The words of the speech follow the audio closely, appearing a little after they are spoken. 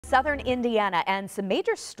southern Indiana and some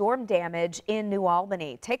major storm damage in New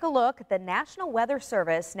Albany. Take a look. The National Weather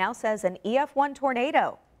Service now says an EF1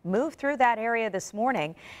 tornado moved through that area this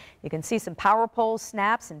morning. You can see some power pole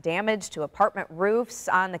snaps and damage to apartment roofs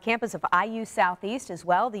on the campus of IU Southeast as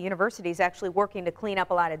well. The university is actually working to clean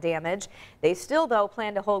up a lot of damage. They still, though,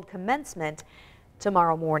 plan to hold commencement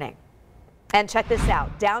tomorrow morning. And check this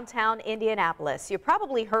out, downtown Indianapolis. You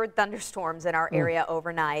probably heard thunderstorms in our area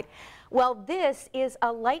overnight. Well, this is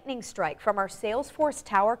a lightning strike from our Salesforce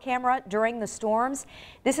tower camera during the storms.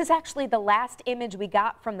 This is actually the last image we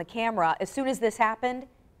got from the camera. As soon as this happened,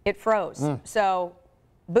 it froze. So,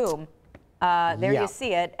 boom, there you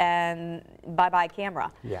see it, and bye-bye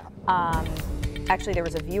camera. Actually, there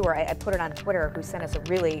was a viewer, I put it on Twitter, who sent us a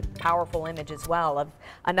really powerful image as well of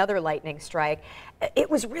another lightning strike. It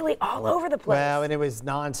was really all over the place. Well, and it was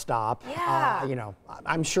nonstop. Yeah. You know,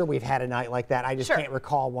 I'm sure we've had a night like that. I just can't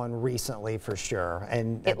recall one recently for sure.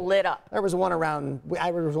 And it lit up. There was one around,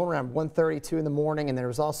 there was one around 1:32 in the morning, and there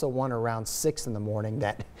was also one around 6 in the morning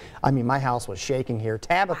that, I mean, my house was shaking here.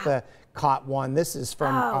 Tabitha caught one. This is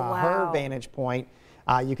from her vantage point.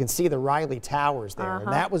 You can see the Riley Towers there,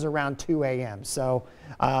 and that was around 2 a.m. So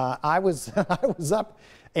I was up,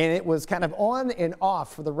 and it was kind of on and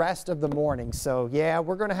off for the rest of the morning. So yeah,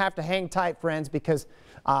 we're going to have to hang tight, friends, because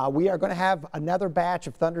we are going to have another batch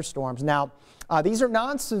of thunderstorms. Now, these are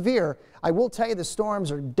non-severe. I will tell you the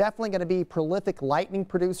storms are definitely going to be prolific lightning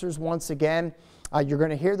producers once again. You're going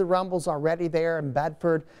to hear the rumbles already there in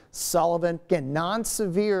Bedford, Sullivan. Again,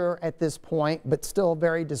 non-severe at this point, but still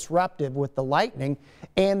very disruptive with the lightning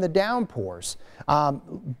and the downpours.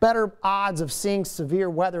 Better odds of seeing severe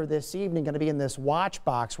weather this evening going to be in this watch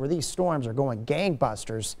box where these storms are going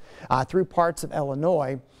gangbusters through parts of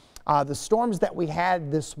Illinois. The storms that we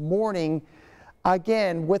had this morning,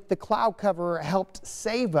 again, with the cloud cover, helped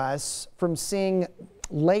save us from seeing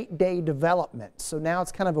late day development. So now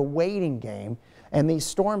it's kind of a waiting game. And these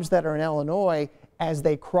storms that are in Illinois, as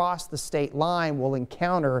they cross the state line, will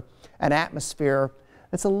encounter an atmosphere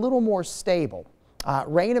that's a little more stable.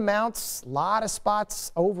 Rain amounts, a lot of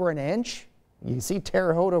spots over an inch. You see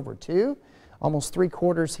Terre Haute over 2, almost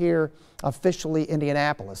 3/4 here, officially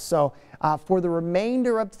Indianapolis. So for the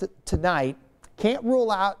remainder of tonight, can't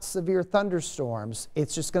rule out severe thunderstorms.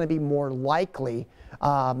 It's just going to be more likely,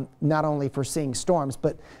 not only for seeing storms,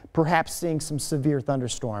 but perhaps seeing some severe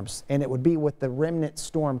thunderstorms. And it would be with the remnant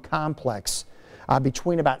storm complex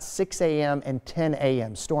between about 6 a.m. and 10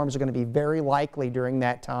 a.m. Storms are going to be very likely during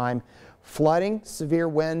that time. Flooding, severe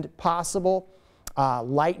wind possible,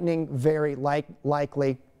 lightning very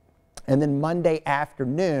likely. And then Monday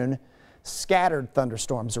afternoon, scattered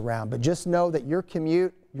thunderstorms around. But just know that your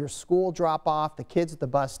commute, your school drop off, the kids at the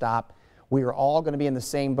bus stop, we are all going to be in the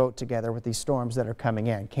same boat together with these storms that are coming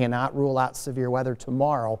in. Cannot rule out severe weather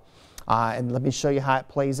tomorrow. And let me show you how it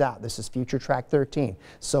plays out. This is Future Track 13.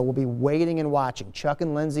 So we'll be waiting and watching. Chuck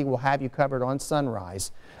and Lindsay will have you covered on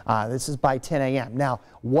sunrise. This is by 10 a.m. Now,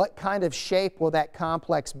 what kind of shape will that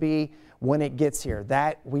complex be when it gets here?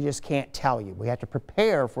 That we just can't tell you. We have to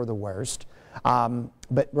prepare for the worst.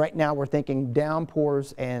 But right now we're thinking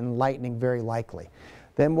downpours and lightning very likely.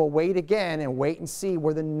 Then we'll wait again and wait and see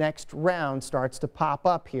where the next round starts to pop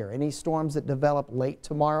up here. Any storms that develop late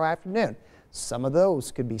tomorrow afternoon, some of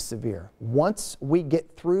those could be severe. Once we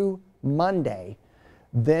get through Monday,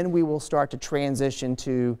 then we will start to transition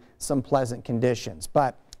to some pleasant conditions.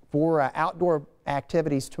 But for outdoor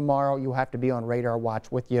activities tomorrow, you'll have to be on radar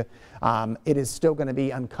watch with you. It is still going to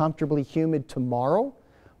be uncomfortably humid tomorrow.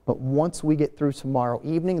 But once we get through tomorrow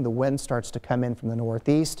evening, the wind starts to come in from the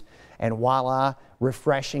northeast, and voila,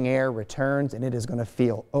 refreshing air returns, and it is going to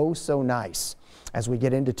feel oh so nice as we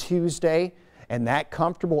get into Tuesday. And that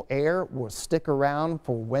comfortable air will stick around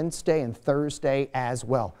for Wednesday and Thursday as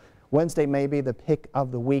well. Wednesday may be the pick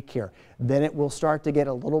of the week here. Then it will start to get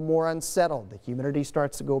a little more unsettled. The humidity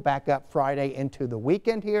starts to go back up Friday into the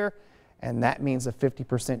weekend here, and that means a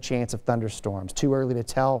 50% chance of thunderstorms. Too early to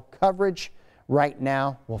tell coverage right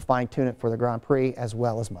now. We'll fine-tune it for the Grand Prix as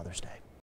well as Mother's Day.